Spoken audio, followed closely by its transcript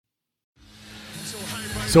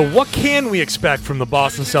So what can we expect from the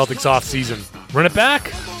Boston Celtics offseason? Run it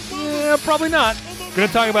back? Yeah, probably not. Going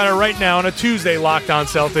to talk about it right now on a Tuesday Locked On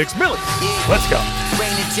Celtics. Millie, let's go.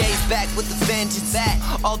 Rain and Jay's back with the vengeance.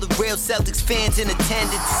 All the real Celtics fans in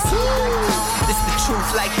attendance. This the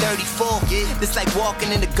truth like 34. This like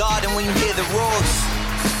walking in the garden when you hear the roars.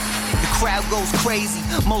 The crowd goes crazy.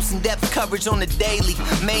 Most in-depth coverage on the daily.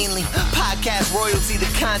 Mainly podcast royalty, the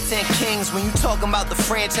content kings. When you talking about the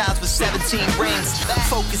franchise with 17 rings.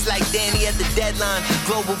 Focus like Danny at the deadline.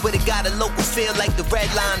 Global, but it got a local feel like the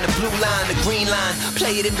red line, the blue line, the green line.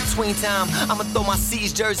 Play it in between time. I'ma throw my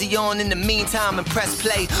C's jersey on in the meantime and press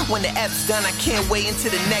play. When the F's done, I can't wait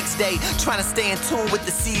until the next day. Trying to stay in tune with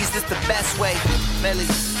the C's, that's the best way. Melly.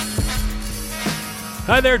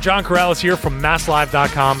 Hi there, John Corrales here from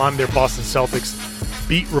MassLive.com. I'm their Boston Celtics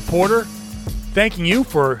beat reporter. Thanking you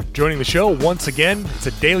for joining the show once again. It's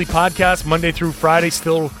a daily podcast, Monday through Friday,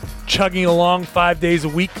 still chugging along 5 days a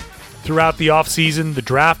week throughout the offseason. The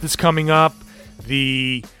draft is coming up.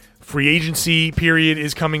 The free agency period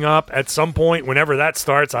is coming up at some point, whenever that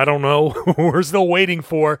starts. I don't know. We're still waiting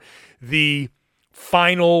for the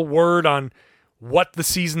final word on what the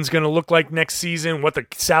season's going to look like next season, what the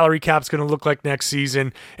salary cap's going to look like next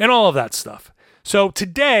season, and all of that stuff. So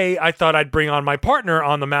today, I thought I'd bring on my partner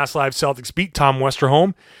on the Mass Live Celtics beat, Tom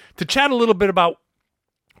Westerholm, to chat a little bit about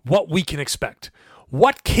what we can expect.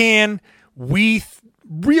 What can we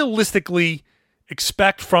realistically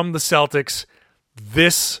expect from the Celtics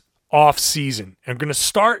this offseason? I'm going to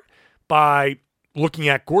start by looking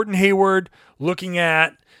at Gordon Hayward, looking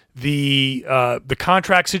at the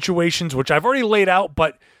contract situations, which I've already laid out,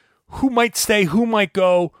 but who might stay, who might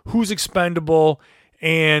go, who's expendable,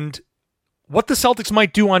 and what the Celtics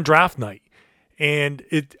might do on draft night. And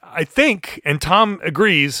I think, and Tom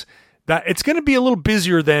agrees, that it's going to be a little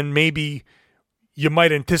busier than maybe you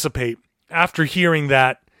might anticipate after hearing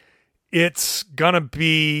that it's going to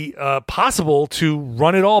be possible to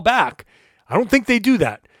run it all back. I don't think they do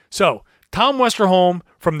that. So Tom Westerholm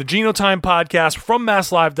from the Geno Time podcast from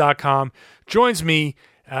MassLive.com joins me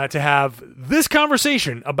to have this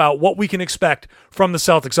conversation about what we can expect from the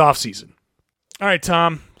Celtics offseason. All right,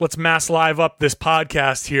 Tom, let's Mass Live up this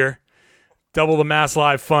podcast here. Double the Mass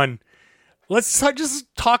Live fun. Let's just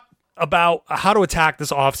talk about how to attack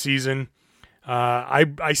this offseason.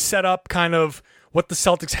 I set up kind of what the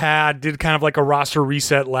Celtics had, did kind of like a roster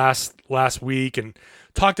reset last week, and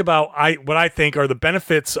talked about what I think are the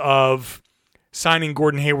benefits of signing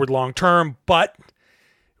Gordon Hayward long term, but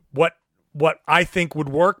what I think would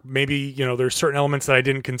work. Maybe, there's certain elements that I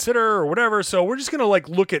didn't consider or whatever. So we're just going to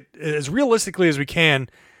look at as realistically as we can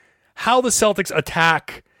how the Celtics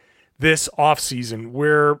attack this offseason.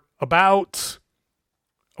 We're about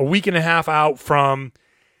a week and a half out from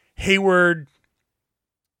Hayward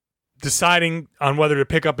deciding on whether to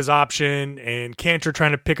pick up his option and Kanter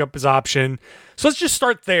trying to pick up his option. So let's just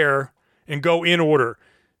start there and go in order.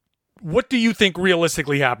 What do you think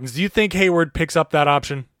realistically happens? Do you think Hayward picks up that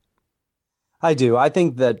option? I do. I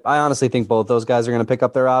honestly think both those guys are going to pick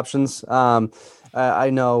up their options. I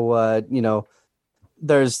know,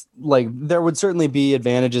 there would certainly be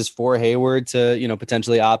advantages for Hayward to,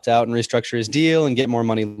 potentially opt out and restructure his deal and get more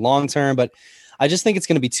money long-term. But I just think it's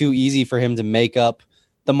going to be too easy for him to make up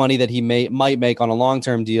the money that he might make on a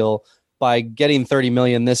long-term deal by getting $30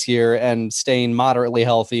 million this year and staying moderately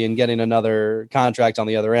healthy and getting another contract on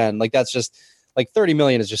the other end. That's just $30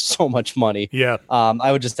 million is just so much money. Yeah.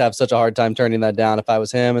 I would just have such a hard time turning that down if I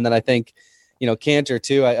was him. And then I think, Kanter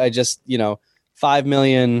too, I just, $5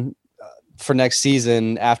 million for next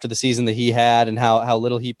season after the season that he had and how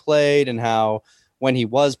little he played and how when he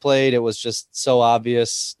was played, it was just so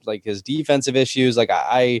obvious, his defensive issues.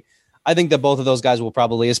 I think that both of those guys will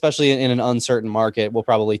probably, especially in an uncertain market, will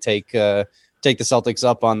probably take the Celtics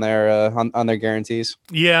up on their guarantees.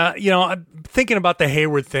 Yeah, I'm thinking about the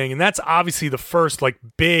Hayward thing, and that's obviously the first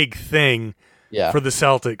big thing for the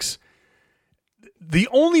Celtics. The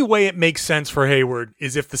only way it makes sense for Hayward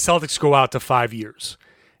is if the Celtics go out to 5 years.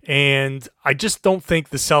 And I just don't think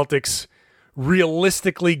the Celtics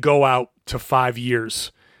realistically go out to 5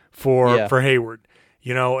 years for Hayward.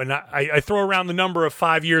 And I throw around the number of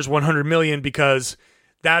 5 years, $100 million, because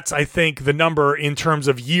that's, I think, the number in terms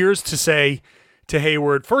of years to say to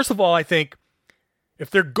Hayward. First of all, I think if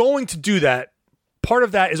they're going to do that, part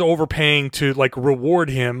of that is overpaying to reward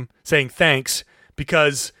him, saying thanks,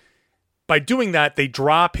 because by doing that, they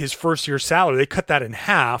drop his first year salary. They cut that in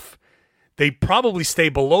half. They probably stay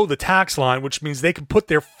below the tax line, which means they can put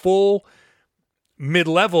their full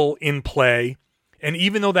mid-level in play. And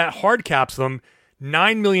even though that hard caps them,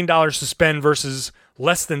 $9 million to spend versus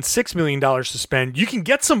less than $6 million to spend, you can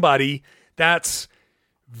get somebody that's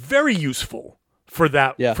very useful for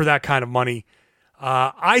that kind of money.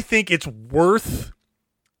 I think it's worth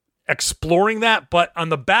exploring that, but on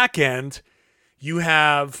the back end, you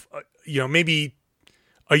have maybe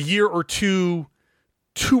a year or two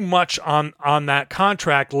too much on that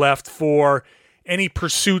contract left for any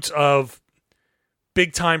pursuits of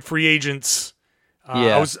big time free agents.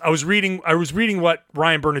 I was reading what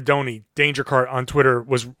Ryan Bernardoni, Danger Cart on Twitter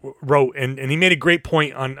wrote, and he made a great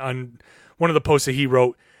point on one of the posts that he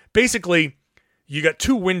wrote. Basically, you got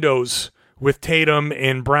two windows with Tatum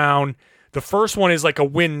and Brown. The first one is like a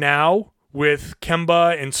win now with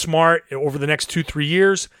Kemba and Smart over the next 2-3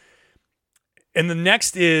 years. And the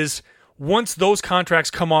next is once those contracts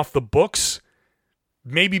come off the books,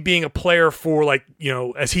 maybe being a player for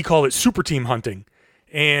as he called it, super team hunting.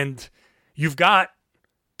 And you've got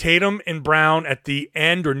Tatum and Brown at the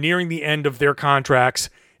end or nearing the end of their contracts.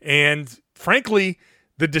 And frankly,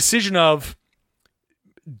 the decision of,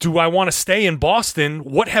 do I want to stay in Boston?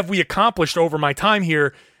 What have we accomplished over my time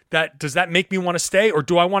here? Does that make me want to stay? Or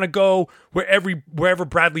do I want to go wherever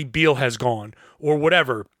Bradley Beal has gone or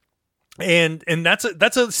whatever? And that's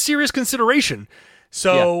a serious consideration.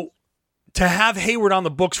 So to have Hayward on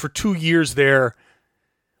the books for 2 years there,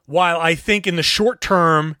 while I think in the short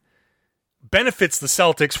term benefits the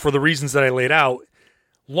Celtics for the reasons that I laid out,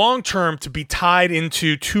 long term to be tied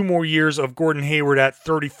into 2 more years of Gordon Hayward at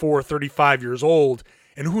 34, 35 years old,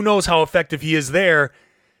 and who knows how effective he is there,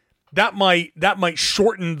 that might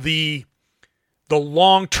shorten the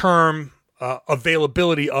long-term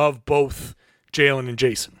availability of both Jalen and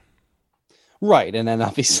Jason. Right, and then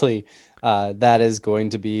obviously that is going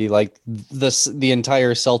to be like the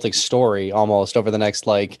entire Celtics story almost over the next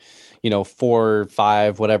 4 or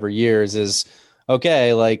 5 whatever years is,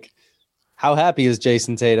 okay, how happy is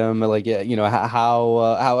Jason Tatum?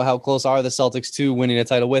 How close are the Celtics to winning a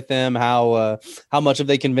title with him? How much have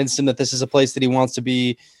they convinced him that this is a place that he wants to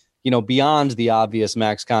be, beyond the obvious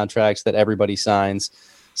max contracts that everybody signs?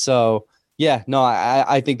 So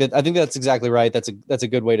I think that's exactly right. That's a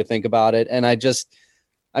good way to think about it. And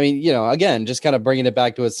again, just kind of bringing it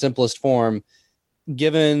back to its simplest form,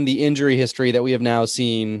 given the injury history that we have now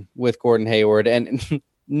seen with Gordon Hayward, and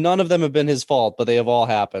none of them have been his fault, but they have all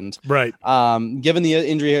happened. Right. Given the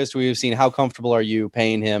injury history we've seen, how comfortable are you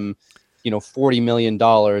paying him, $40 million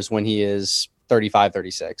when he is 35,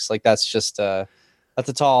 36? That's just that's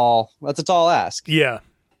a tall ask. Yeah.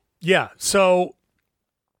 Yeah. So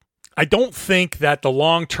I don't think that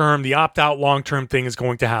the opt-out long-term thing is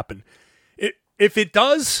going to happen. If it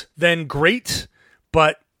does, then great.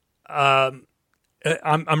 But I'm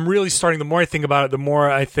really starting, the more I think about it, the more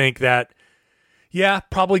I think that,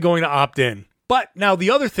 probably going to opt in. But now the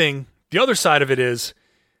other side of it is,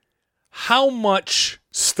 how much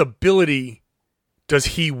stability does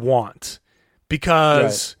he want?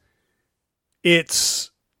 Because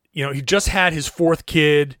it's, he just had his 4th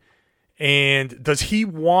kid, and does he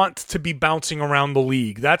want to be bouncing around the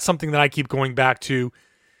league? That's something that I keep going back to.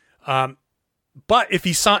 But if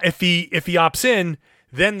he opts in,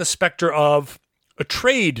 then the specter of a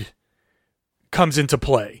trade comes into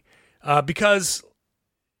play. Because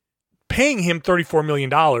paying him $34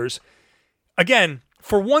 million, again,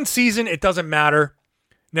 for one season, it doesn't matter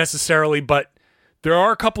necessarily, but there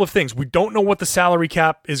are a couple of things. We don't know what the salary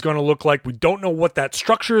cap is going to look like. We don't know what that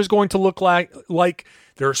structure is going to look like.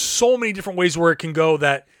 There are so many different ways where it can go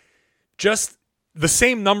that just the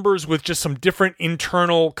same numbers with just some different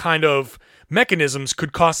internal kind of mechanisms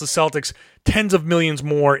could cost the Celtics tens of millions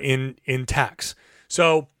more in tax.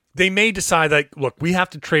 So they may decide that, look, we have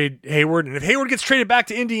to trade Hayward, and if Hayward gets traded back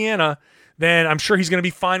to Indiana, then I'm sure he's going to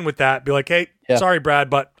be fine with that. Be like, hey, sorry, Brad,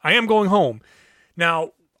 but I am going home.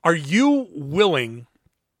 Now, are you willing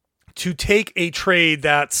to take a trade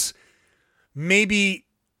that's maybe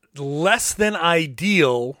less than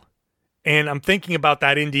ideal? And I'm thinking about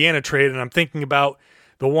that Indiana trade, and I'm thinking about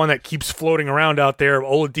the one that keeps floating around out there of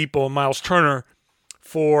Oladipo and Miles Turner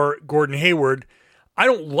for Gordon Hayward. I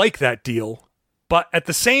don't like that deal. But at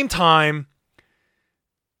the same time,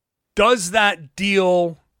 does that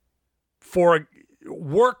deal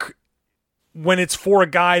work when it's for a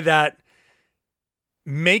guy that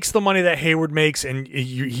makes the money that Hayward makes, and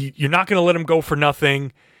you're not going to let him go for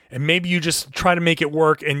nothing, and maybe you just try to make it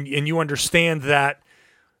work, and you understand that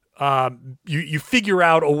you figure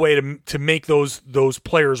out a way to make those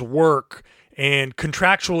players work, and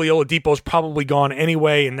contractually Oladipo's probably gone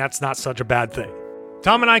anyway, and that's not such a bad thing.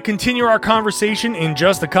 Tom and I continue our conversation in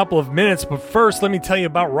just a couple of minutes, but first let me tell you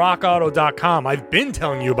about RockAuto.com. I've been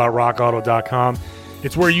telling you about RockAuto.com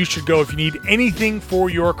It's where you should go if you need anything for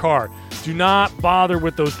your car. Do not bother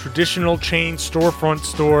with those traditional chain storefront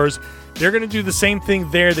stores. They're going to do the same thing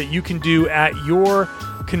there that you can do at your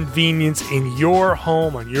convenience in your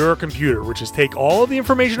home on your computer, which is take all of the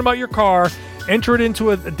information about your car, enter it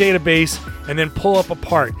into a database, and then pull up a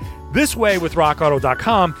part. This way, with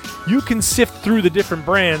rockauto.com, you can sift through the different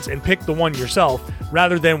brands and pick the one yourself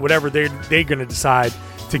rather than whatever they're going to decide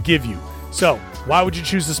to give you. So, why would you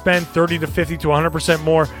choose to spend 30 to 50 to 100%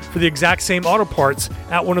 more for the exact same auto parts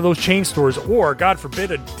at one of those chain stores or, God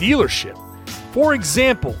forbid, a dealership? For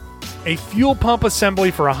example, a fuel pump assembly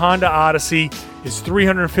for a Honda Odyssey is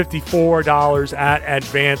 $354 at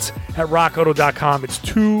Advance. At rockauto.com, it's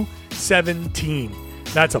 $217.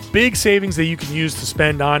 That's a big savings that you can use to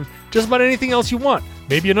spend on just about anything else you want.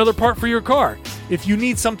 Maybe another part for your car. If you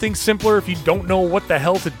need something simpler, if you don't know what the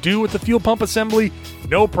hell to do with the fuel pump assembly,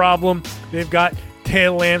 no problem. They've got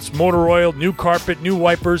tail lamps, motor oil, new carpet, new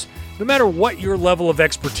wipers. No matter what your level of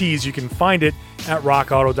expertise, you can find it at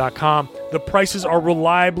rockauto.com. The prices are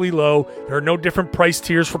reliably low. There are no different price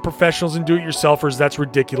tiers for professionals and do-it-yourselfers. That's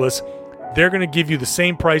ridiculous. They're going to give you the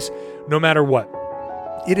same price no matter what.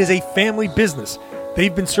 It is a family business.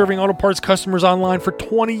 They've been serving auto parts customers online for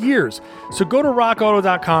 20 years. So go to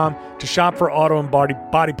rockauto.com to shop for auto and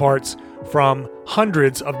body parts from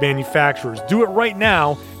hundreds of manufacturers. Do it right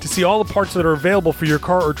now to see all the parts that are available for your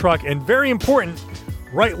car or truck. And very important,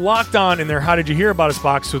 write Locked On in their How Did You Hear About Us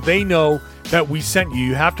box so they know that we sent you.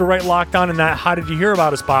 You have to write Locked On in that How Did You Hear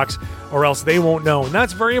About Us box or else they won't know. And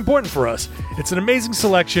that's very important for us. It's an amazing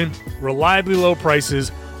selection, reliably low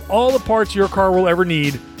prices, all the parts your car will ever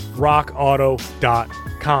need.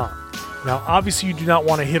 rockauto.com. Now, obviously, you do not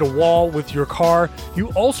want to hit a wall with your car. You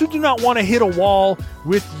also do not want to hit a wall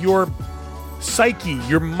with your psyche,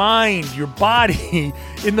 your mind, your body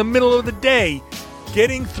in the middle of the day.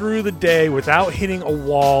 Getting through the day without hitting a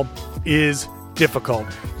wall is difficult.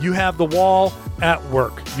 You have the wall at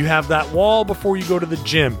work. You have that wall before you go to the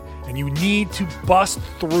gym, and you need to bust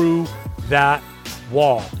through that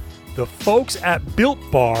wall. The folks at Built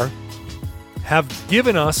Bar have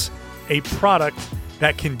given us a product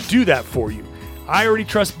that can do that for you. I already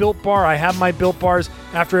trust Built Bar. I have my Built Bars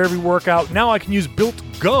after every workout. Now I can use Built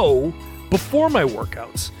Go before my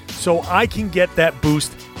workouts so I can get that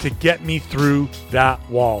boost to get me through that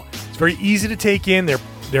wall. It's very easy to take in.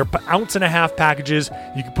 They're ounce and a half packages.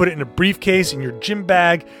 You can put it in a briefcase, in your gym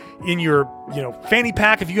bag, in your fanny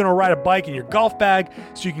pack if you're going to ride a bike, in your golf bag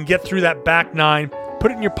so you can get through that back nine.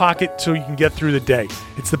 Put it in your pocket so you can get through the day.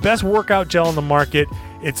 It's the best workout gel on the market.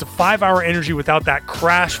 It's a 5-hour energy without that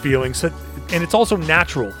crash feeling. And it's also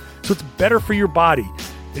natural. So it's better for your body.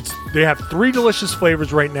 They have 3 delicious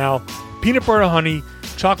flavors right now. Peanut butter honey,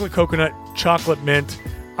 chocolate coconut, chocolate mint.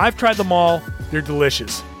 I've tried them all. They're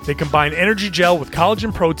delicious. They combine energy gel with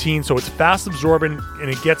collagen protein so it's fast absorbent and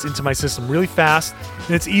it gets into my system really fast.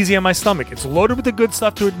 And it's easy on my stomach. It's loaded with the good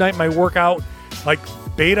stuff to ignite my workout like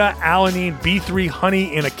beta-alanine, B3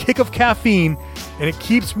 honey, and a kick of caffeine, and it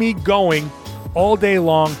keeps me going all day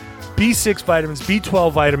long. B6 vitamins,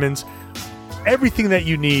 B12 vitamins, everything that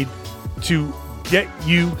you need to get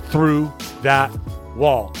you through that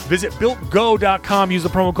wall. Visit BuiltGo.com, use the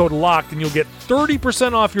promo code LOCKED, and you'll get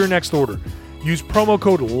 30% off your next order. Use promo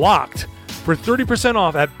code LOCKED for 30%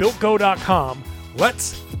 off at BuiltGo.com.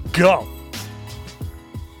 Let's go!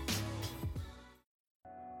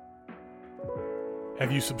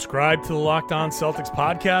 Have you subscribed to the Locked On Celtics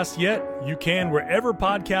podcast yet? You can wherever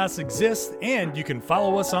podcasts exist, and you can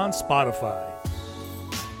follow us on Spotify.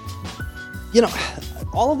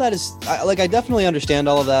 All of that is, I definitely understand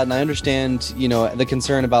all of that, and I understand, the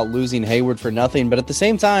concern about losing Hayward for nothing, but at the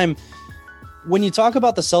same time, when you talk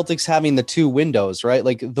about the Celtics having the 2 windows, right,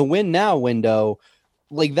 like the win now window,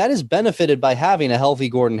 like that is benefited by having a healthy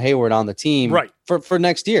Gordon Hayward on the team right for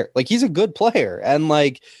next year. Like he's a good player, and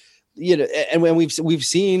and when we've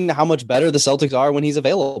seen how much better the Celtics are when he's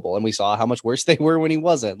available, and we saw how much worse they were when he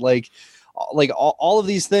wasn't. Like all of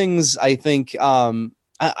these things, I think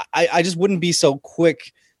I just wouldn't be so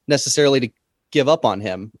quick necessarily to give up on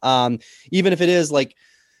him. Even if it is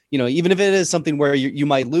even if it is something where you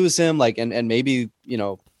might lose him, and maybe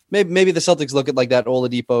maybe the Celtics look at like that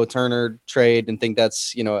Oladipo Turner trade and think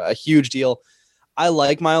that's a huge deal. I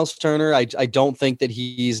like Miles Turner. I don't think that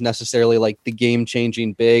he's necessarily like the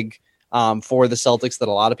game-changing big for the Celtics that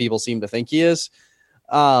a lot of people seem to think he is.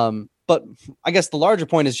 But I guess the larger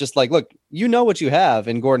point is just like, look, what you have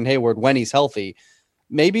in Gordon Hayward when he's healthy.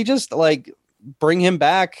 Maybe just like bring him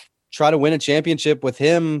back, try to win a championship with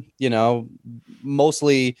him,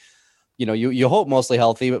 mostly, you hope mostly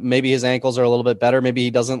healthy, but maybe his ankles are a little bit better. Maybe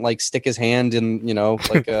he doesn't like stick his hand in,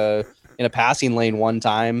 like a in a passing lane one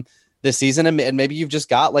time this season, and maybe you've just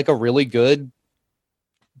got like a really good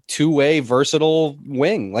two-way versatile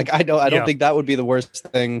wing. Like I don't think that would be the worst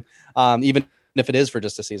thing, even if it is for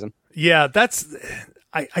just a season. Yeah,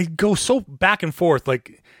 I go so back and forth.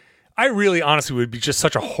 Like, I really honestly would be just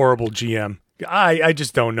such a horrible GM. I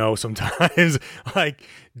just don't know sometimes. Like,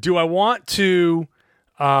 do I want to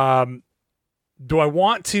have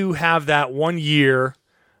that 1 year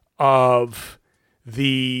of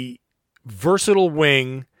the versatile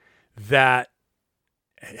wing that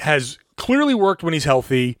has clearly worked when he's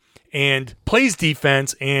healthy and plays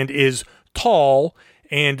defense and is tall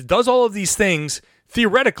and does all of these things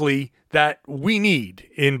theoretically that we need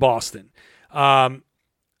in Boston.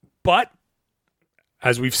 But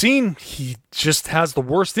as we've seen, he just has the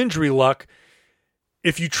worst injury luck.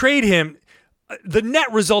 If you trade him, the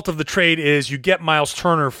net result of the trade is you get Miles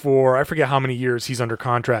Turner for, I forget how many years he's under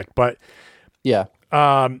contract, but yeah.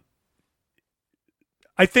 I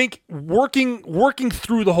think working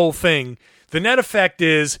through the whole thing, the net effect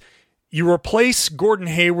is you replace Gordon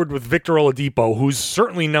Hayward with Victor Oladipo, who's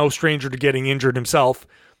certainly no stranger to getting injured himself,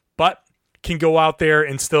 but can go out there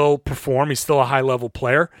and still perform. He's still a high-level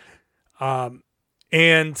player.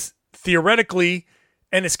 And theoretically,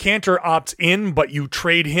 Enes Kanter opts in, but you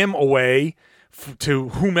trade him away to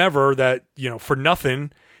whomever that, for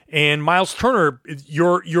nothing. And Miles Turner,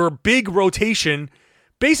 your big rotation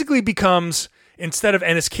basically becomes, instead of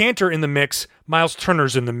Enes Kanter in the mix, Miles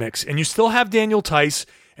Turner's in the mix. And you still have Daniel Tice,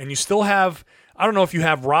 and you still have, I don't know if you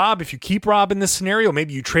have Rob, if you keep Rob in this scenario,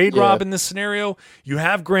 maybe you trade Rob in this scenario. You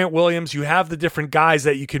have Grant Williams, you have the different guys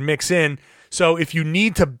that you can mix in. So if you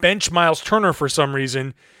need to bench Miles Turner for some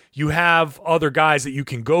reason, you have other guys that you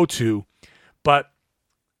can go to.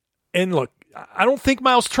 And look, I don't think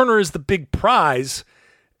Miles Turner is the big prize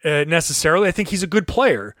necessarily. I think he's a good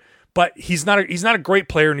player, but he's not a great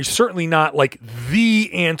player, and he's certainly not like the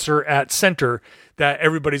answer at center that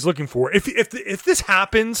everybody's looking for. If this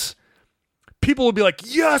happens, people will be like,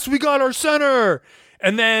 yes, we got our center.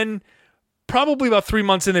 And then probably about 3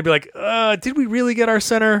 months in, they'd be like, did we really get our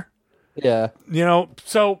center? Yeah.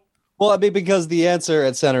 So. Well, I mean, because the answer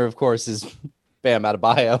at center, of course, is Bam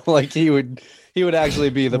Adebayo. Like he would actually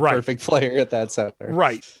be the perfect player at that center.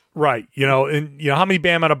 Right. And how many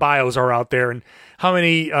Bam Adebayos are out there, and how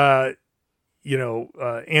many Anthony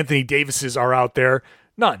Davises are out there?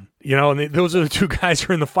 None. And those are the two guys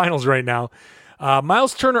who are in the finals right now.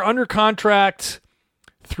 Miles Turner under contract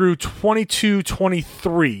through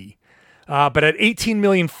 22-23, but at $18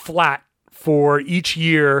 million flat for each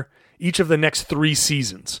year, each of the next 3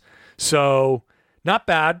 seasons. So not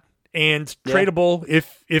bad, and tradable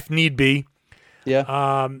if need be.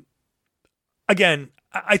 Yeah. Again,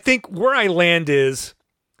 I think where I land is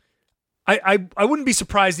I wouldn't be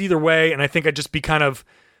surprised either way, and I think I'd just be kind of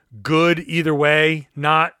good either way.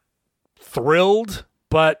 Not thrilled,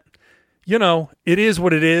 but it is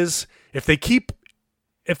what it is. If they keep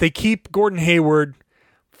Gordon Hayward,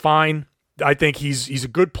 fine. I think he's a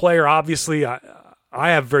good player. Obviously, I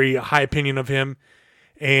have very high opinion of him,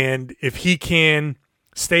 and if he can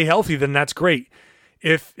stay healthy, then that's great.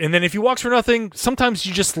 If he walks for nothing, sometimes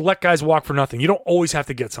you just let guys walk for nothing. You don't always have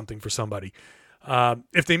to get something for somebody.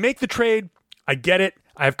 If they make the trade, I get it.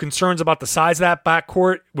 I have concerns about the size of that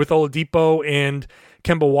backcourt with Oladipo and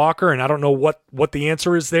Kemba Walker, and I don't know what the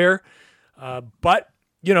answer is there. But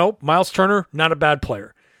Miles Turner, not a bad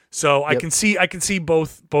player. So I can see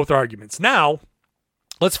both arguments. Now,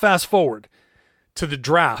 let's fast forward to the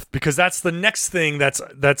draft, because that's the next thing that's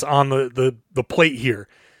on the plate here.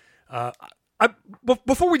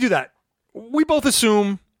 Before we do that, we both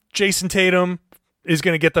assume Jason Tatum is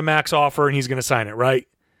going to get the max offer and he's going to sign it, right?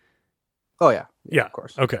 Oh yeah, of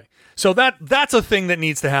course. Okay, so that's a thing that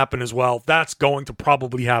needs to happen as well. That's going to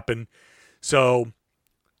probably happen. So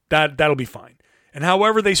that'll be fine. And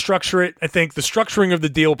however they structure it, I think the structuring of the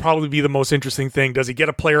deal will probably be the most interesting thing. Does he get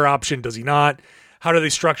a player option? Does he not? How do they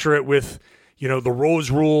structure it with, the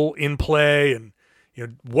Rose Rule in play, and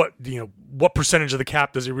what percentage of the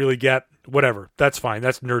cap does he really get? Whatever. That's fine.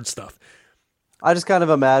 That's nerd stuff. I just kind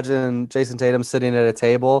of imagine Jason Tatum sitting at a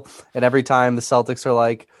table, and every time the Celtics are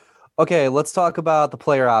like, okay, let's talk about the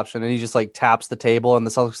player option. And he just like taps the table, and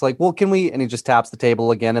the Celtics are like, well, can we? And he just taps the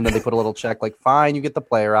table again. And then they put a little check like, fine, you get the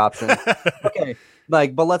player option. Okay.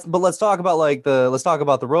 Like, but let's talk about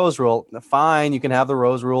the Rose Rule. Fine, you can have the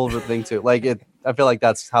Rose Rule thing too. Like I feel like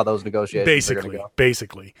that's how those negotiations are going to go.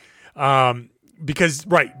 Basically. Because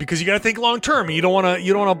you got to think long term. You don't want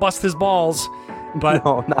to bust his balls, but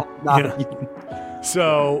no, not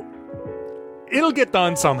so it'll get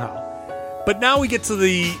done somehow. But now we get to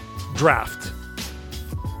the draft.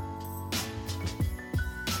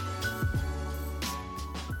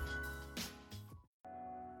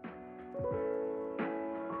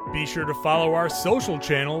 Be sure to follow our social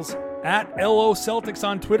channels at LO Celtics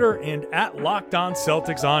on Twitter and at Locked On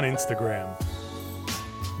Celtics on Instagram.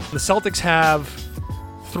 The Celtics have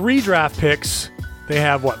 3 draft picks. They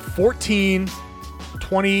have 14,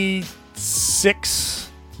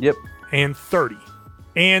 26, Yep. and 30.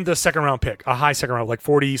 And a second round pick, a high second round, like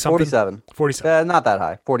 40 something. 47. 47. Not that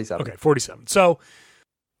high. 47. Okay, 47. So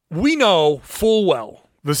we know full well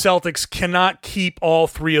the Celtics cannot keep all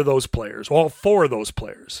 3 of those players, all 4 of those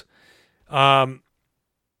players.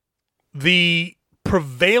 The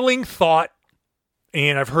prevailing thought,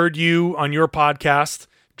 and I've heard you on your podcast,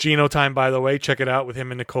 Geno Time, by the way, check it out with him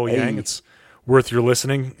and Nicole Yang. It's worth your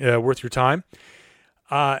listening, worth your time.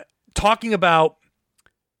 Talking about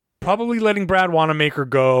probably letting Brad Wanamaker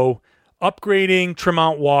go, upgrading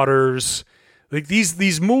Tremont Waters, like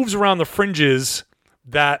these moves around the fringes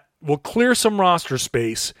that will clear some roster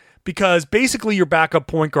space, because basically your backup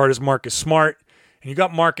point guard is Marcus Smart, and you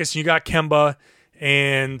got Marcus and you got Kemba,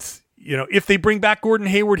 and if they bring back Gordon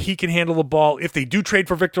Hayward, he can handle the ball. If they do trade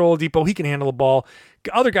for Victor Oladipo, he can handle the ball.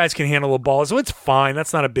 Other guys can handle the ball, so it's fine.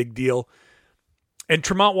 That's not a big deal. And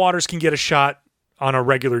Tremont Waters can get a shot on a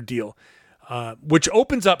regular deal, which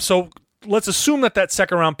opens up. So let's assume that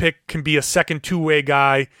second round pick can be a second two-way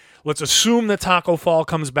guy. Let's assume that Taco Fall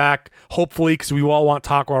comes back, hopefully, because we all want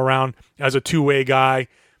Taco around as a two-way guy.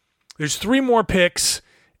 There's 3 more picks,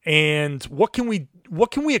 and what can we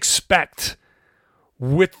expect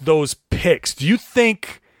with those picks? Do you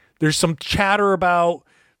think there's some chatter about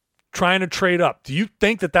trying to trade up? Do you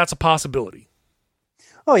think that that's a possibility?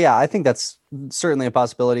 Oh, yeah, I think that's certainly a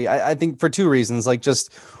possibility. I think for 2 reasons. Like,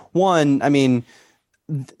 just one, I mean,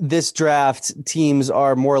 this draft, teams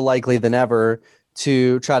are more likely than ever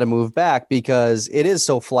to try to move back because it is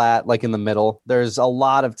so flat, like in the middle. There's a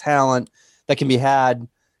lot of talent that can be had,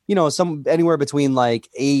 some anywhere between like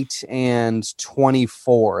 8 and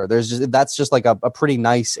 24. That's just like a pretty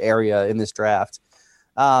nice area in this draft.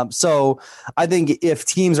 So I think if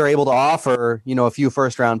teams are able to offer, a few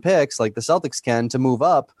first round picks like the Celtics can to move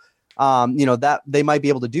up, that they might be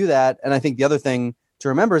able to do that. And I think the other thing to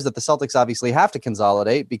remember is that the Celtics obviously have to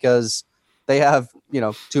consolidate because they have,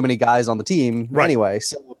 too many guys on the team anyway.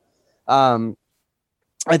 So,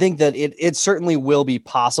 I think that it certainly will be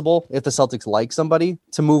possible if the Celtics like somebody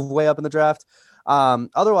to move way up in the draft.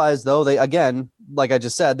 Otherwise, though, they, again, like I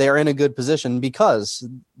just said, they are in a good position because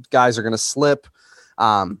guys are going to slip.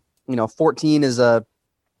 14 is a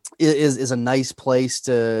nice place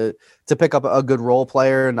to pick up a good role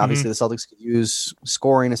player. And obviously the Celtics could use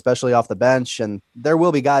scoring, especially off the bench. And there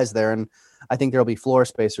will be guys there. And I think there'll be floor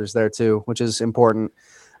spacers there too, which is important.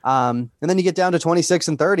 And then you get down to 26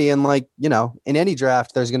 and 30 and in any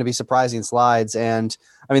draft, there's going to be surprising slides. And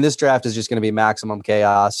I mean, this draft is just going to be maximum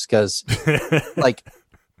chaos because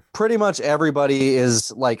pretty much everybody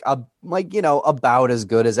is about as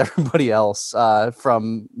good as everybody else,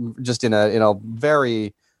 from just in a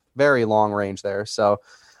very, very long range there. So,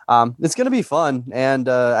 it's going to be fun. And,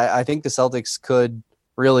 I think the Celtics could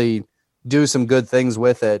really do some good things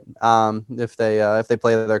with it. If they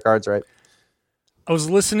play their cards right. I was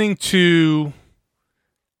listening to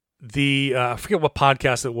I forget what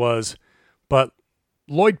podcast it was, but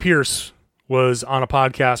Lloyd Pierce was on a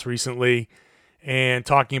podcast recently and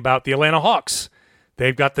talking about the Atlanta Hawks.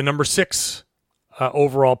 They've got the number 6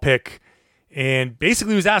 overall pick, and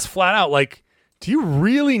basically was asked flat out, do you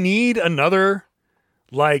really need another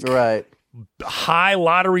high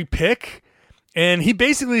lottery pick? And he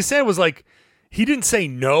basically said he didn't say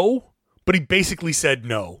no, but he basically said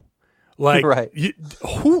no.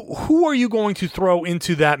 Who are you going to throw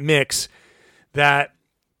into that mix? That,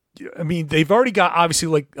 I mean, they've already got,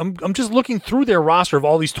 obviously, I'm just looking through their roster of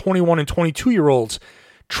all these 21 and 22-year-olds.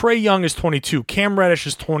 Trae Young is 22. Cam Reddish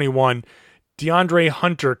is 21. DeAndre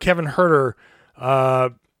Hunter, Kevin Huerter,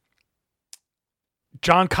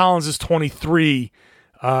 John Collins is 23.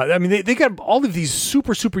 I mean, they got all of these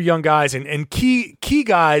super, super young guys and key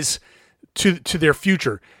guys to their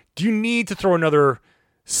future. Do you need to throw another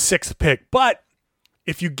 6th pick? But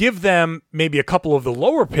if you give them maybe a couple of the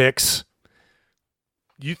lower picks,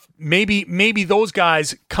 maybe those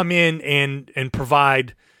guys come in and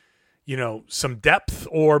provide, some depth,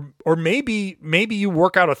 or maybe you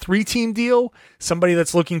work out a 3-team deal, somebody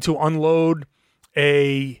that's looking to unload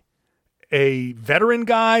a veteran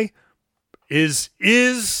guy. Is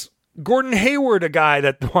Gordon Hayward a guy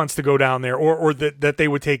that wants to go down there, or that they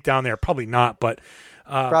would take down there? Probably not, but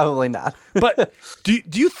probably not. But do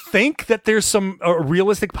you think that there's a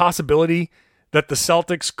realistic possibility that the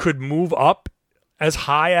Celtics could move up as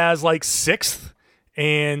high as 6th?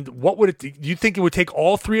 And what would do you think it would take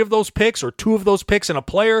all 3 of those picks or 2 of those picks and a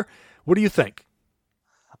player? What do you think?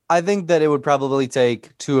 I think that it would probably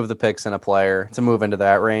take 2 of the picks in a player to move into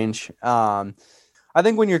that range. I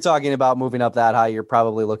think when you're talking about moving up that high, you're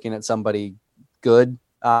probably looking at somebody good.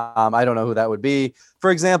 I don't know who that would be.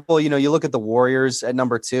 For example, you look at the Warriors at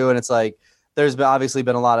number 2, and it's like there's obviously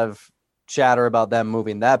been a lot of chatter about them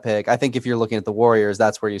moving that pick. I think if you're looking at the Warriors,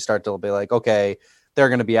 that's where you start to be like, okay, they're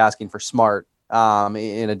going to be asking for Smart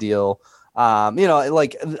in a deal.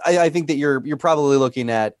 I think that you're probably looking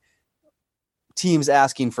at teams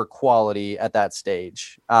asking for quality at that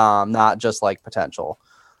stage, not just like potential.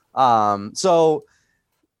 So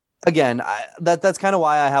again, that's kind of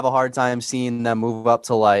why I have a hard time seeing them move up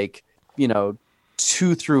to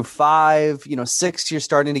 2 through 5. 6, you're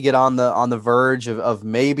starting to get on the verge of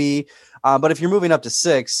maybe. But if you're moving up to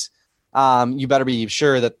 6, you better be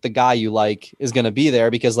sure that the guy you like is going to be there,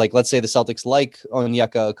 because let's say the Celtics like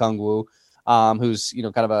Onyeka Okongwu, who's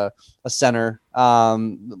kind of a center,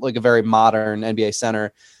 like a very modern NBA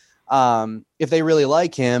center. If they really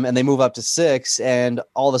like him and they move up to 6, and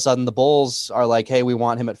all of a sudden the Bulls are like, hey, we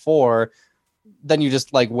want him at 4, then you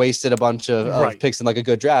just wasted a bunch of picks in a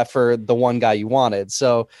good draft for the one guy you wanted.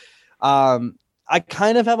 So I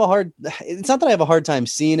kind of have it's not that I have a hard time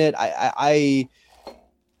seeing it. I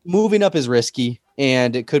moving up is risky,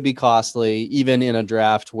 and it could be costly even in a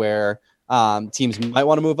draft where teams might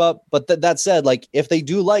want to move up. But that said, if they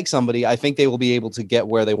do like somebody, I think they will be able to get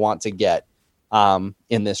where they want to get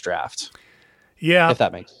in this draft. Yeah. If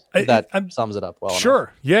that sums it up well.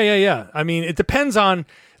 Sure. Enough. Yeah. I mean, it depends on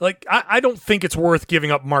I don't think it's worth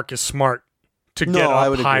giving up Marcus Smart to get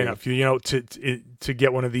up high enough, to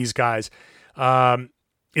get one of these guys.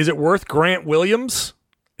 Is it worth Grant Williams?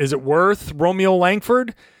 Is it worth Romeo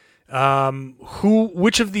Langford?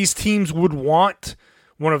 Which of these teams would want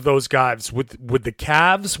one of those guys? Would the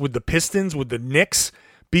Cavs, would the Pistons, would the Knicks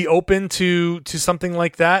be open to something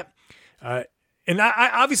like that? And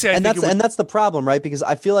that's the problem, right? Because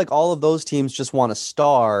I feel like all of those teams just want a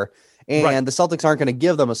star, and the Celtics aren't going to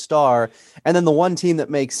give them a star. And then the one team that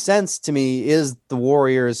makes sense to me is the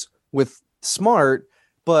Warriors with Smart.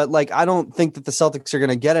 But I don't think that the Celtics are going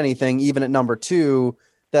to get anything, even at number 2,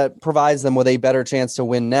 that provides them with a better chance to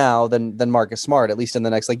win now than Marcus Smart, at least in the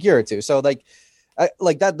next year or two. So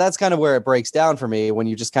that's kind of where it breaks down for me when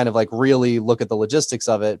you just kind of really look at the logistics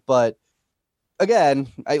of it. But again,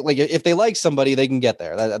 if they like somebody, they can get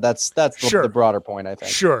there. That's the broader point, I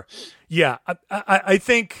think. Sure. Yeah. I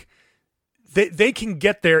think they can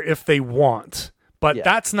get there if they want, but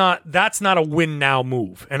that's not a win now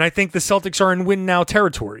move. And I think the Celtics are in win now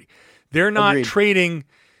territory. They're not trading,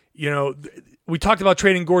 we talked about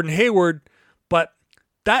trading Gordon Hayward, but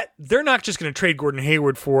they're not just going to trade Gordon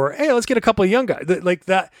Hayward for, hey, let's get a couple of young guys.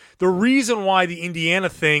 The reason why the Indiana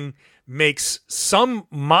thing makes some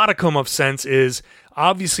modicum of sense is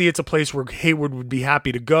obviously it's a place where Hayward would be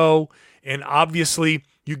happy to go, and obviously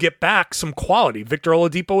you get back some quality. Victor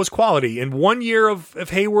Oladipo is quality. In 1 year of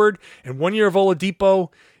Hayward and 1 year of Oladipo,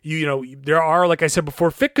 there are, like I said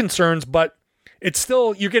before, fit concerns, but it's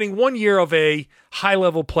still, you're getting 1 year of a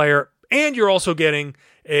high-level player, and you're also getting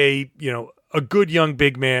a good young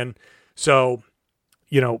big man. So,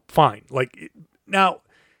 fine. Now,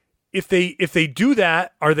 if they do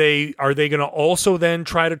that, are they going to also then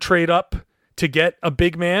try to trade up to get a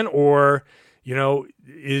big man, or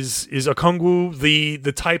is Okongwu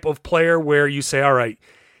the type of player where you say, all right,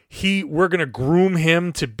 we're going to groom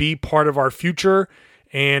him to be part of our future,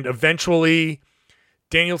 and eventually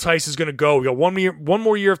Daniel Tice is going to go. We got one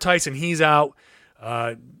more year of Tice, and he's out.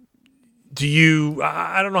 I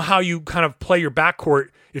don't know how you kind of play your backcourt.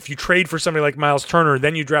 If you trade for somebody like Miles Turner,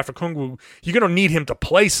 then you draft Okongwu, you're going to need him to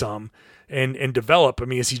play some and develop. I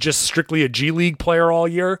mean, is he just strictly a G League player all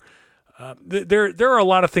year? There are a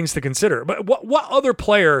lot of things to consider. But what other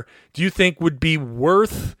player do you think would be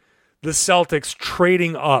worth the Celtics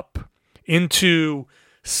trading up into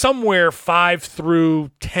somewhere 5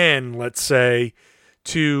 through 10, let's say,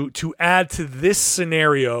 to add to this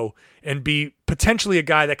scenario and be potentially a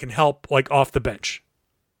guy that can help off the bench?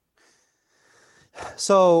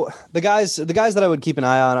 So the guys that I would keep an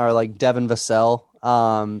eye on are Devin Vassell.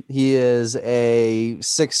 He is a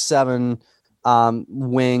 6'7"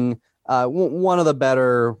 wing, one of the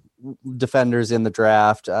better defenders in the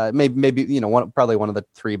draft. Maybe probably one of the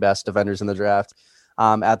 3 best defenders in the draft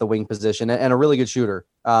at the wing position, and a really good shooter.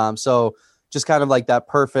 So just kind of that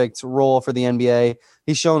perfect role for the NBA.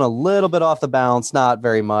 He's shown a little bit off the bounce, not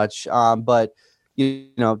very much, but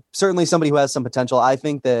certainly somebody who has some potential. I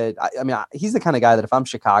think that he's the kind of guy that if I'm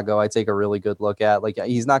Chicago, I take a really good look at.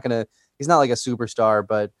 He's not like a superstar,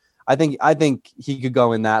 but I think he could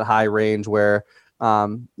go in that high range where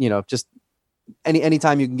just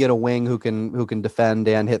anytime you can get a wing who can defend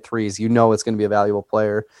and hit threes, it's going to be a valuable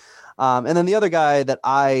player. And then the other guy that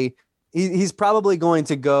he's probably going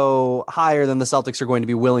to go higher than the Celtics are going to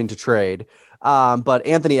be willing to trade. But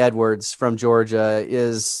Anthony Edwards from Georgia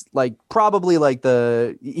is probably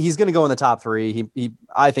he's going to go in the top 3.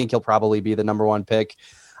 I think he'll probably be the number 1 pick.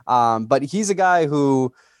 But he's a guy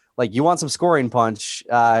who, you want some scoring punch.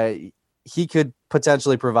 He could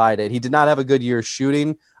potentially provide it. He did not have a good year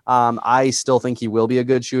shooting. I still think he will be a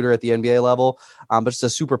good shooter at the NBA level, but just a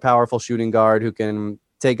super powerful shooting guard who can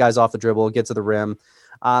take guys off the dribble, get to the rim.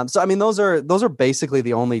 So, I mean, those are basically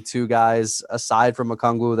the only 2 guys aside from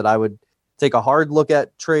Okongwu that I would take a hard look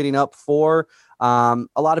at trading up for. A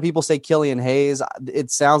lot of people say Killian Hayes.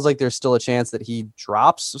 It sounds like there's still a chance that he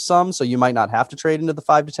drops some, so you might not have to trade into the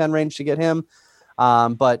 5 to 10 range to get him.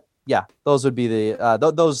 But yeah, those would be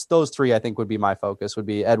the those 3 I think would be my focus. Would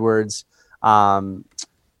be Edwards, Vassell,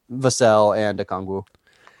 and Okongwu.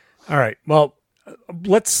 All right. Well,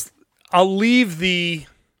 I'll leave the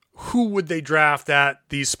who would they draft at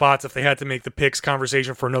these spots if they had to make the picks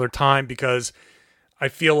conversation for another time, because I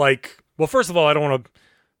feel like, well, first of all, I don't want to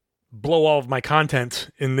blow all of my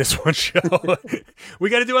content in this one show.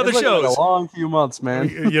 We got to do other shows. Like a long few months, man.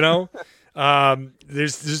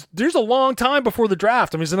 There's a long time before the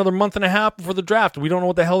draft. I mean, it's another month and a half before the draft. We don't know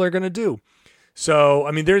what the hell they're going to do. So,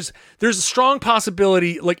 I mean, there's a strong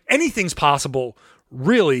possibility, anything's possible,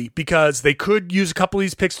 really, because they could use a couple of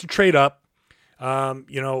these picks to trade up.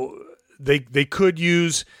 They could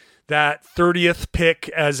use that 30th pick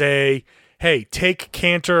as hey, take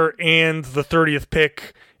Cantor and the 30th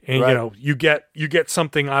pick, and right. you get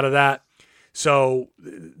something out of that. So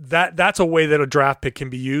that's a way that a draft pick can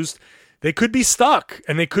be used. They could be stuck,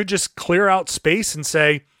 and they could just clear out space and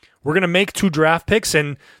say, we're going to make 2 draft picks,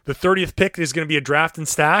 and the 30th pick is going to be a draft and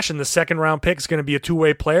stash, and the second round pick is going to be a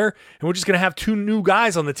 2-way player, and we're just going to have 2 new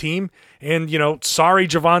guys on the team, and, sorry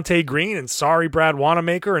Javonte Green, and sorry Brad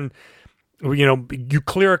Wanamaker, and, you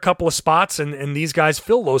clear a couple of spots, and these guys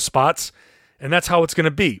fill those spots, and that's how it's going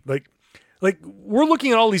to be. Like we're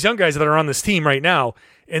looking at all these young guys that are on this team right now,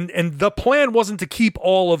 and the plan wasn't to keep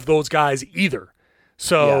all of those guys either.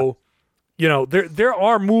 So... Yeah. There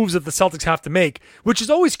are moves that the Celtics have to make, which is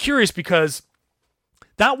always curious because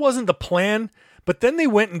that wasn't the plan. But then they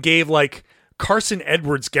went and gave Carson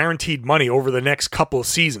Edwards guaranteed money over the next couple of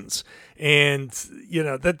seasons, and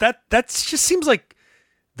that just seems like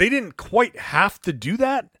they didn't quite have to do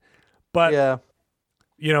that. But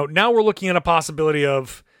now we're looking at a possibility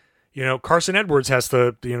of Carson Edwards has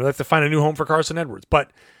to they have to find a new home for Carson Edwards, but.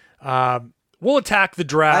 We'll attack the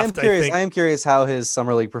draft. I am curious how his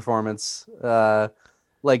summer league performance,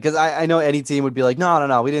 because I know any team would be like,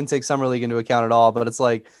 no, we didn't take summer league into account at all. But it's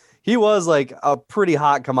he was a pretty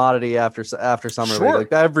hot commodity after summer league.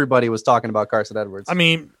 Everybody was talking about Carson Edwards. I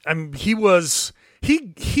mean, he was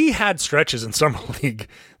he had stretches in summer league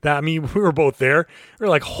that we were both there. We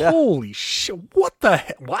were like, holy shit, what the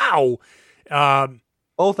heck? Wow.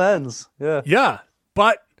 Both ends. Yeah. Yeah,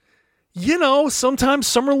 but. Sometimes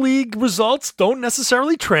summer league results don't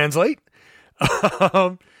necessarily translate.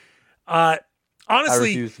 Honestly, I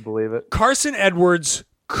refuse to believe it. Carson Edwards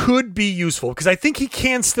could be useful because I think he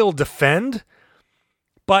can still defend,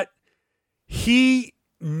 but he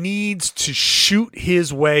needs to shoot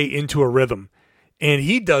his way into a rhythm, and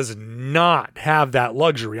he does not have that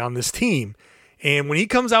luxury on this team. And when he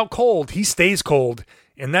comes out cold, he stays cold,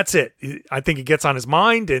 and that's it. I think it gets on his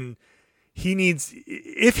mind, and he needs,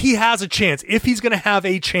 if he has a chance, if he's going to have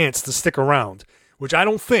a chance to stick around, which I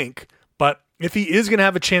don't think, but if he is going to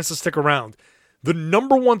have a chance to stick around, the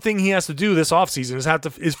number one thing he has to do this offseason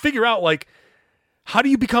is figure out, how do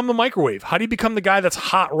you become the microwave? How do you become the guy that's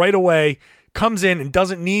hot right away, comes in and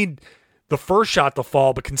doesn't need the first shot to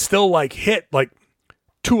fall, but can still hit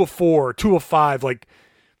 2 of 4, 2 of 5, I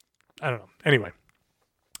don't know. Anyway.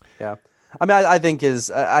 Yeah. I think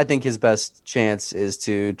his best chance is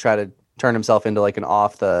to try to turn himself into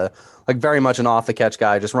very much an off the catch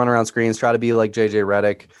guy, just run around screens, try to be like JJ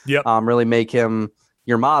Redick. Yep. Really make him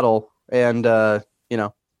your model and go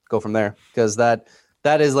from there, because that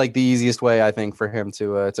is the easiest way I think for him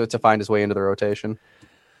to find his way into the rotation.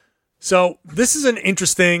 So this is an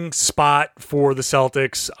interesting spot for the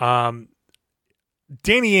Celtics.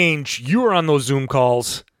 Danny Ainge, you were on those Zoom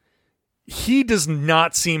calls. He does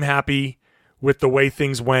not seem happy with the way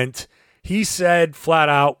things went. He said flat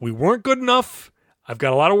out, we weren't good enough. I've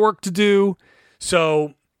got a lot of work to do.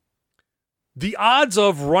 So the odds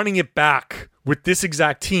of running it back with this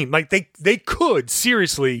exact team, they could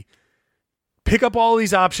seriously pick up all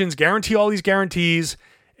these options, guarantee all these guarantees,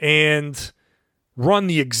 and run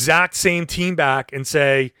the exact same team back and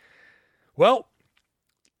say, Well,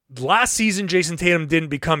 last season, Jason Tatum didn't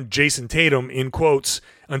become Jason Tatum, in quotes,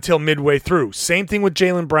 until midway through. Same thing with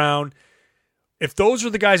Jaylen Brown. If those are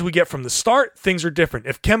the guys we get from the start, things are different.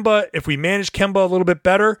 If we manage Kemba a little bit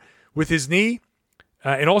better with his knee,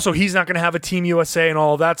 and also he's not going to have a Team USA and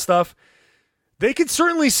all of that stuff, they could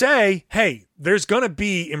certainly say, hey, there's going to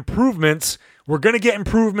be improvements. We're going to get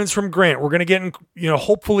improvements from Grant. We're going to get,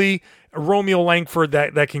 hopefully a Romeo Langford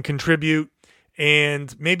that can contribute,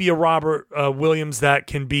 and maybe a Robert Williams that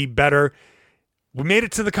can be better. We made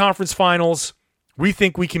it to the conference finals. We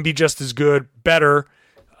think we can be just as good, better.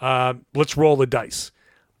 Let's roll the dice.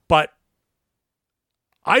 But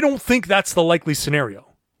I don't think that's the likely scenario.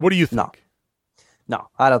 What do you think? No,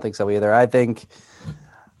 I don't think so either. I think,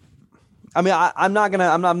 I'm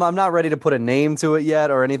not ready to put a name to it yet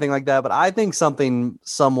or anything like that, but I think something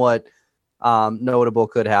somewhat notable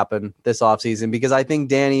could happen this offseason, because I think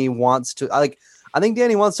Danny wants to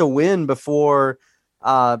win before,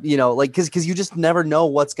 because you just never know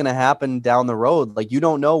what's going to happen down the road. Like, you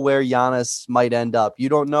don't know where Giannis might end up. You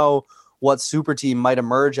don't know what super team might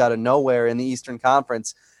emerge out of nowhere in the Eastern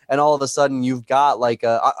Conference. And all of a sudden you've got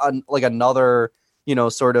another,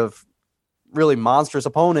 sort of really monstrous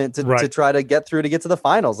opponent to try to get through to get to the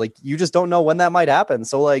finals. Like, you just don't know when that might happen.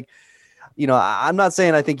 So, I'm not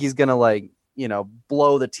saying I think he's going to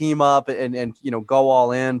blow the team up and go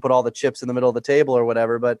all in, put all the chips in the middle of the table or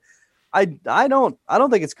whatever. But I don't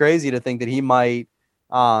think it's crazy to think that he might,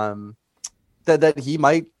 that he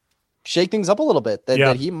might shake things up a little bit,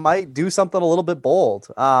 that he might do something a little bit bold.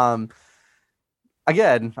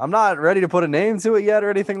 Again, I'm not ready to put a name to it yet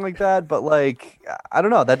or anything like that, but I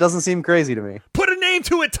don't know. That doesn't seem crazy to me. Put a name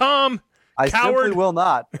to it, Tom. I simply will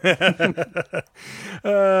not.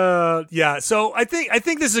 Yeah. So I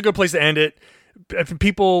think this is a good place to end it. If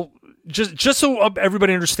people just so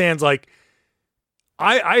everybody understands, I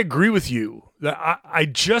agree with you that I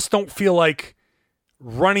just don't feel like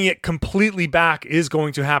running it completely back is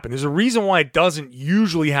going to happen. There's a reason why it doesn't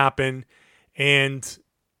usually happen. And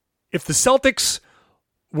if the Celtics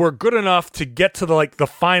were good enough to get to the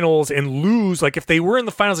finals and lose, if they were in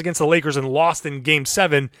the finals against the Lakers and lost in Game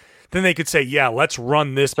 7, then they could say, yeah, let's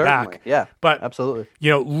run this back. Yeah, but absolutely.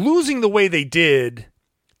 Losing the way they did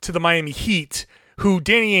to the Miami Heat, who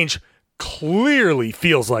Danny Ainge clearly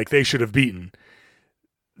feels like they should have beaten,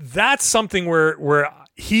 that's something where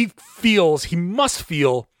he must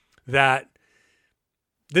feel that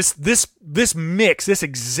this mix, this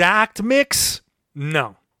exact mix,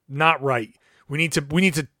 no, not right. We need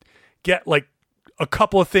to get a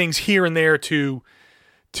couple of things here and there to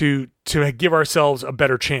give ourselves a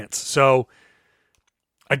better chance. So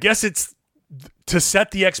I guess it's to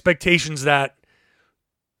set the expectations that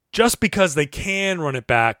just because they can run it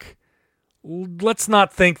back, let's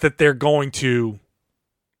not think that they're going to,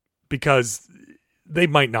 because they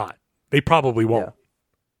might not. They probably won't.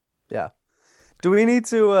 Yeah. Do we need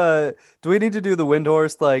to do the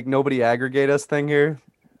Windhorst nobody aggregate us thing here?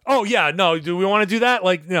 Oh yeah, no. Do we want to do that?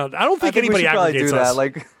 I don't think anybody aggregates us.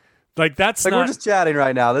 That's not. We're just chatting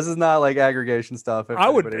right now. This is not aggregation stuff. I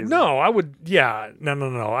would. Yeah.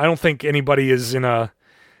 No. I don't think anybody is in a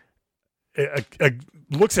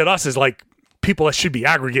looks at us as people that should be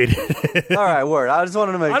aggregated. All right, word. I just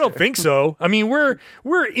wanted to make. I don't think so. I mean,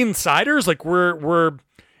 we're insiders. We're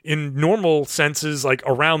in normal senses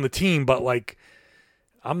around the team, but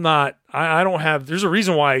I'm not. I don't have. There's a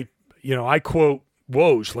reason why I quote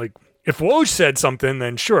Woj. If Woj said something,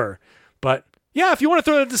 then sure. But yeah, if you want to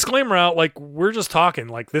throw a disclaimer out, we're just talking.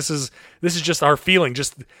 This is just our feeling.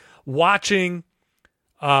 Just watching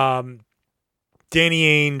Danny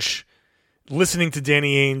Ainge, listening to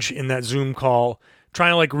Danny Ainge in that Zoom call,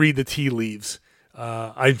 trying to read the tea leaves.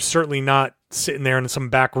 I'm certainly not sitting there in some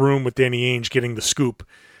back room with Danny Ainge getting the scoop.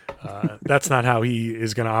 That's not how he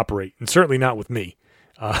is going to operate, and certainly not with me.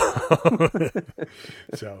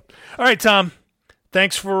 So, all right, Tom.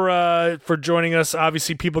 Thanks for joining us.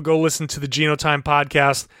 Obviously, people go listen to the Geno Time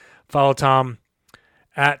podcast. Follow Tom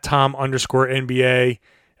at Tom_NBA.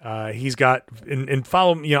 He's got and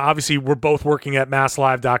follow. Obviously, we're both working at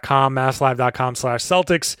MassLive.com,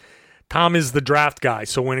 MassLive.com/Celtics. Tom is the draft guy,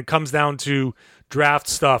 so when it comes down to draft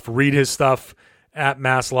stuff, read his stuff at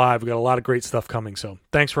Mass Live. We got a lot of great stuff coming. So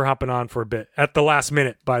thanks for hopping on for a bit at the last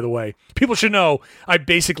minute. By the way, people should know I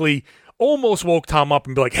basically almost woke Tom up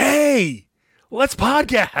and be like, "Hey, let's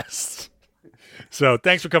podcast." So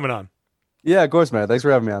thanks for coming on. Yeah, of course, man. Thanks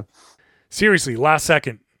for having me on. Seriously, last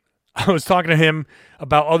second, I was talking to him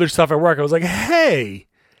about other stuff at work. I was like, "Hey,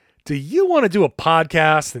 do you want to do a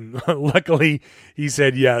podcast?" And luckily, he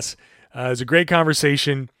said yes. It was a great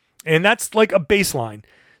conversation, and that's like a baseline.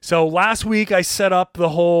 So last week, I set up the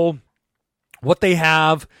whole what they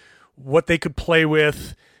have, what they could play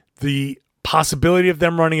with, the possibility of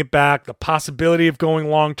them running it back, the possibility of going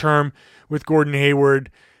long-term with Gordon Hayward.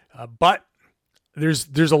 But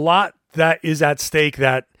there's a lot that is at stake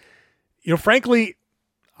that, frankly,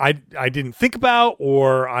 I didn't think about,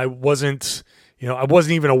 or I wasn't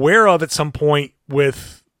even aware of at some point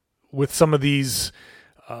with some of these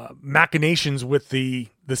machinations with the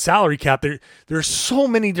salary cap. There's so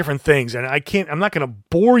many different things, and I'm not going to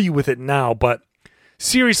bore you with it now, but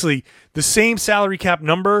seriously, the same salary cap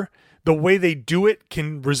number, the way they do it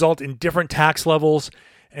can result in different tax levels,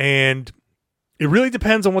 and it really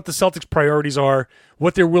depends on what the Celtics' priorities are,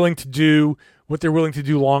 what they're willing to do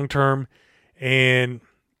long term, and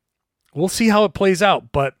we'll see how it plays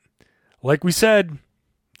out. But like we said,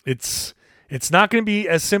 it's not going to be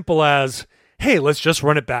as simple as, hey, let's just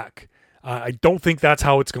run it back. I don't think that's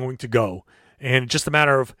how it's going to go, and it's just a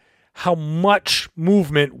matter of how much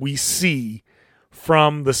movement we see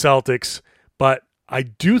from the Celtics. But I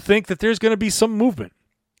do think that there's going to be some movement.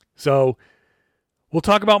 So we'll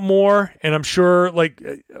talk about more, and I'm sure,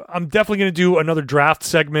 I'm definitely going to do another draft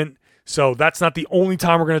segment. So that's not the only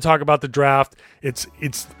time we're going to talk about the draft. It's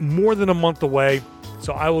more than a month away.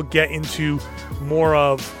 So I will get into more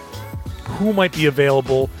of who might be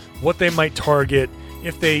available, what they might target,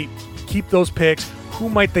 if they keep those picks, who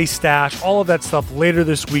might they stash, all of that stuff later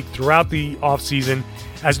this week throughout the offseason.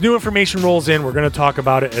 As new information rolls in, we're going to talk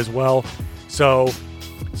about it as well. So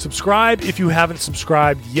subscribe if you haven't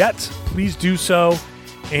subscribed yet. Please do so.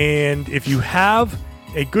 And if you have,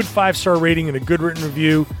 a good 5-star rating and a good written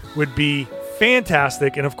review would be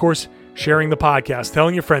fantastic. And of course, sharing the podcast,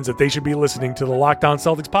 telling your friends that they should be listening to the Locked On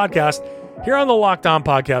Celtics podcast here on the Locked On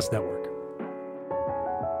Podcast Network.